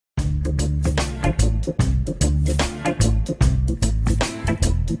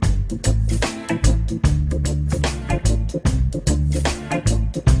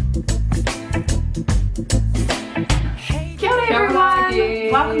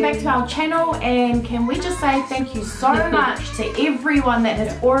welcome back to our channel, and can we just say thank you so much to everyone that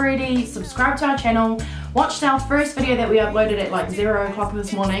has already subscribed to our channel, watched our first video that we uploaded at like 0 o'clock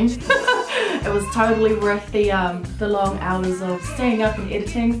this morning. It was totally worth the long hours of staying up and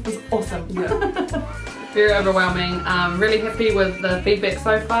editing. It was awesome. Yeah. Very overwhelming. Really happy with the feedback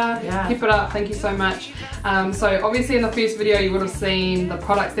so far. Yeah. Keep it up, thank you so much. So obviously in the first video you would have seen the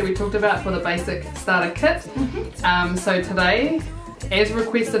products that we talked about for the basic starter kit. So today, as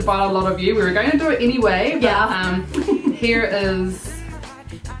requested by a lot of you, we were going to do it anyway, but here is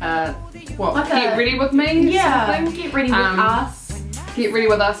what, like get ready with me? Yeah, get ready with us. Get ready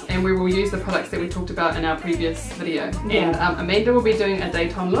with us, and we will use the products that we talked about in our previous video. And Amanda will be doing a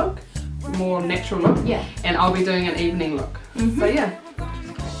daytime look, more natural look, and I'll be doing an evening look. So yeah,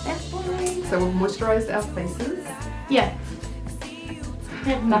 so we've moisturised our faces. Yeah, I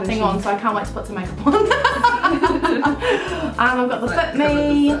have nothing on, so I can't wait to put some makeup on. I've got the Fit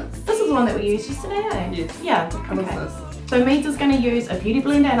Me. This is the one that we used yesterday, eh? Yes. Yeah. Okay. So Meads is going to use a beauty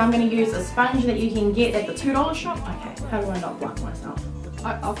blender, and I'm going to use a sponge that you can get at the $2 shop. Okay, how do I not block myself?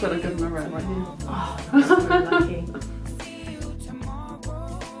 I've got a good mirror right here. Oh, I'm so lucky.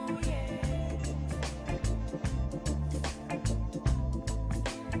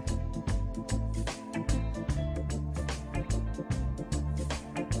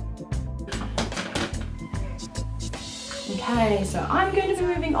 Okay, so I'm going to be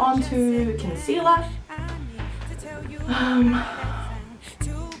moving on to concealer.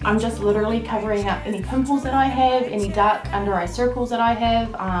 I'm just literally covering up any pimples that I have, any dark under eye circles that I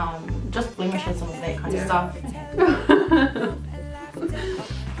have, just blemishes and all that kind of stuff.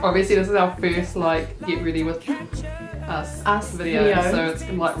 Obviously this is our first like get ready with us video, so it's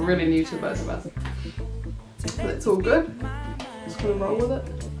like really new to both of us. But it's all good. Just gonna roll with it.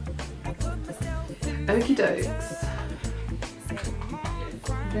 Okie dokes.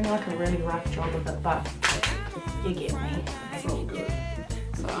 I'm doing like a really rough job of it, but you get me. It's all good.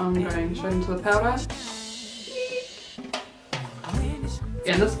 So I'm going straight into the powder.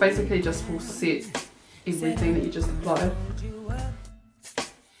 Yeah, and this basically just will set everything that you just applied.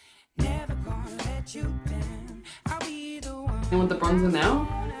 And with the bronzer now,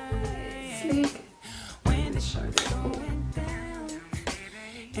 sleek. Let's show that.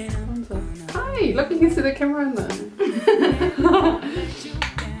 Bronzer. Hi, look, you can see the camera in there.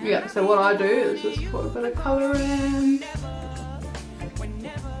 Yeah, so what I do is just put a bit of colour in.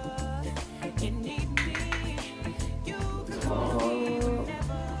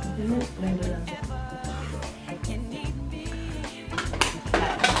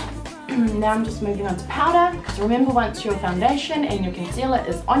 Now I'm just moving on to powder, because remember, once your foundation and your concealer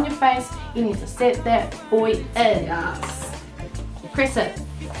is on your face, you need to set that boy in. Yes. Press it.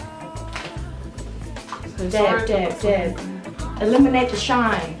 So dab, dab, dab. Eliminate the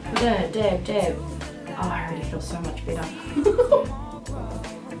shine. Dab, dab, dab. Oh, I already feel so much better.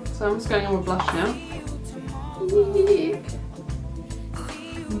 So I'm just going on with blush now.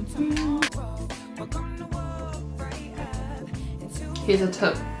 Here's a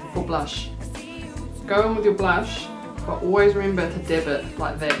tip for blush. Go in with your blush, but always remember to dab it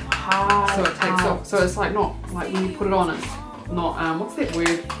like that. So it takes off. So it's like not like when you put it on, it's not what's that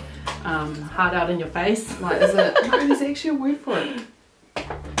word? Hard out in your face. Like, is it? No, there's actually a word for it.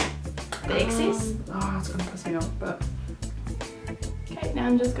 The excess? Oh, it's gonna piss me off, but. Okay, now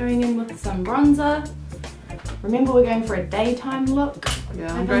I'm just going in with some bronzer. Remember, we're going for a daytime look.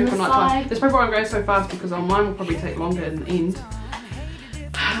 Yeah, I'm going for nighttime. That's probably why I'm going so fast, because on mine will probably take longer in the end.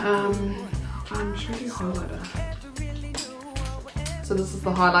 I'm sure you highlighter. So this is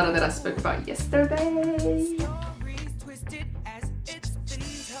the highlighter that I spoke about yesterday.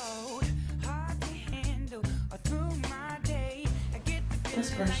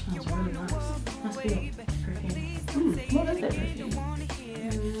 This brush smells really nice. Must be perfume. What is that perfume?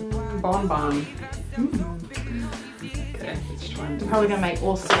 Bon Bon. Okay, let's try and do I'm probably going to make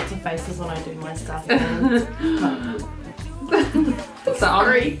all sorts of faces when I do my stuff. So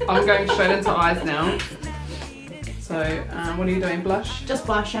I'm going straight into eyes now. So what are you doing? Blush? Just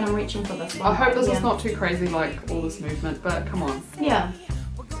blush, and I'm reaching for this one. I hope this is not too crazy, like all this movement, but come on. Yeah,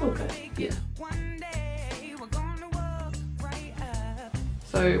 it's all good. Yeah.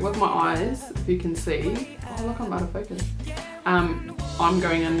 So with my eyes, if you can see, oh look, I'm out of focus. I'm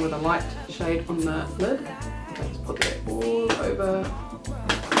going in with a light shade on the lid. I'll just put that all over.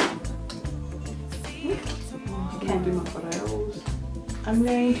 Okay. Do my brows. I'm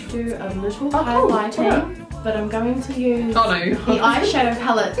going to do a little highlighting, but I'm going to use the eyeshadow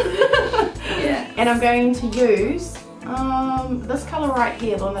palette. Yeah. And I'm going to use this colour right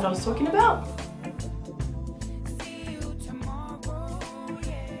here, the one that I was talking about.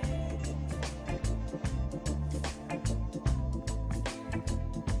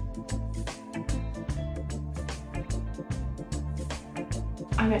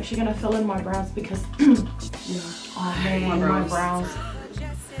 I'm actually going to fill in my brows because Yeah. oh man, my brows.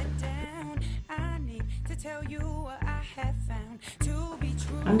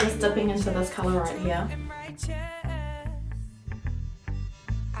 I'm just dipping into this colour right here.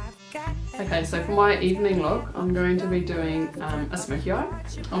 Okay, so for my evening look, I'm going to be doing a smoky eye.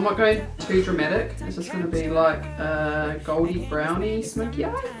 I'm not going too dramatic. It's just going to be like a goldy browny smoky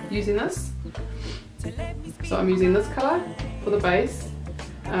eye using this. So I'm using this colour for the base.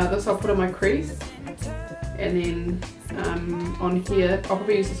 This I'll put on my crease. And then on here, I'll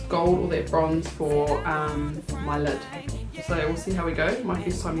probably use this gold or that bronze for my lid. So we'll see how we go. My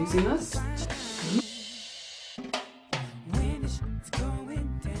first time using this.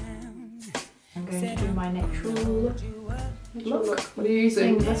 I'm going to do my natural look. What are you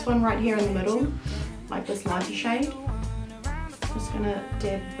using? This one right here in the middle, like this lighter shade. Just gonna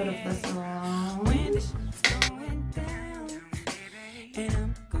dab a bit of this around.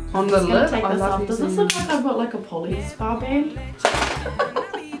 On the lid, Take I this love off. Does using... this look like I've got like a poly spa band?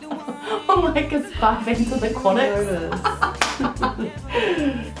 Or like a spa band to the quadics?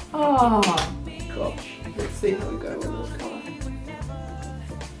 Oh Gosh, let's see how we go with this colour.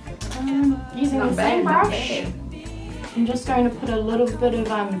 Using the same brush, I'm just going to put a little bit of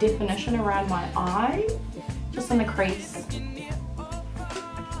definition around my eye, just in the crease.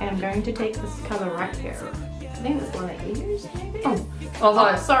 And I'm going to take this colour right here. I think it's one of ears, maybe?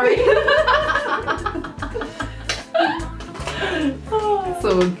 Oh, sorry.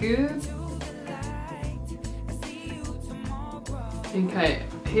 So good. Okay,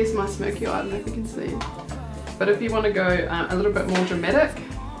 here's my smoky eye. I don't know if you can see. But if you want to go a little bit more dramatic,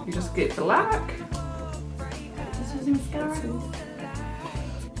 you just get black. Just using mascara.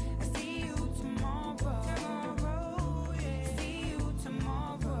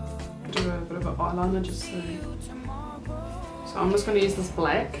 Do a bit of an eyeliner just so. So I'm just going to use this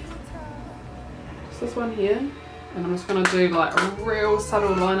black. Just this one here. And I'm just going to do like a real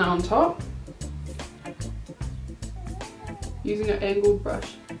subtle liner on top. Using an angled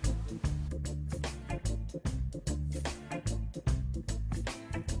brush.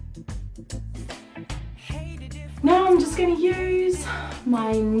 Now I'm just going to use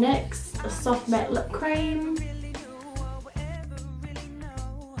my NYX Soft Matte Lip Cream.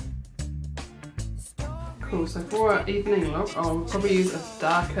 Cool, so for our evening look, I'll probably use a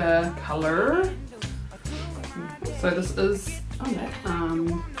darker colour. So this is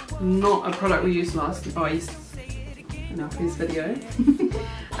not a product we used in our first video.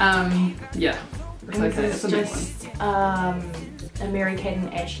 Yeah, it's okay, it's a big one. Just a Mary Kate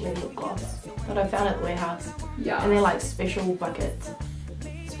and Ashley lip gloss that I found at the warehouse. Yeah. And they're like special buckets,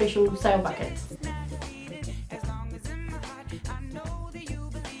 special sale buckets.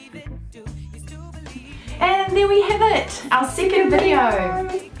 And there we have it, our second video.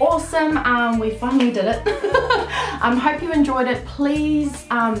 Awesome, we finally did it. Hope you enjoyed it. Please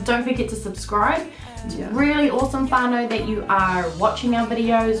don't forget to subscribe. It's really awesome, whānau, that you are watching our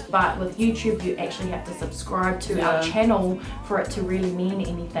videos, but with YouTube you actually have to subscribe to our channel for it to really mean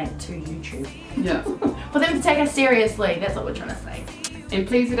anything to YouTube. Yeah. For them to take us seriously, that's what we're trying to say. And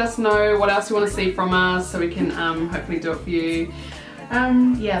please let us know what else you want to see from us so we can hopefully do it for you.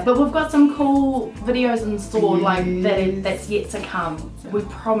 Yeah, but we've got some cool videos in store that's yet to come. We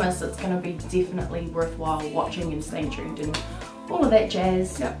promise it's going to be definitely worthwhile watching and staying tuned and all of that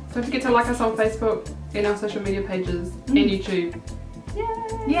jazz. Yeah. Don't forget to like us on Facebook and our social media pages and YouTube.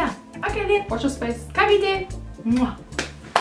 Yeah. Okay then. Watch your space. Ka kite. Mwah.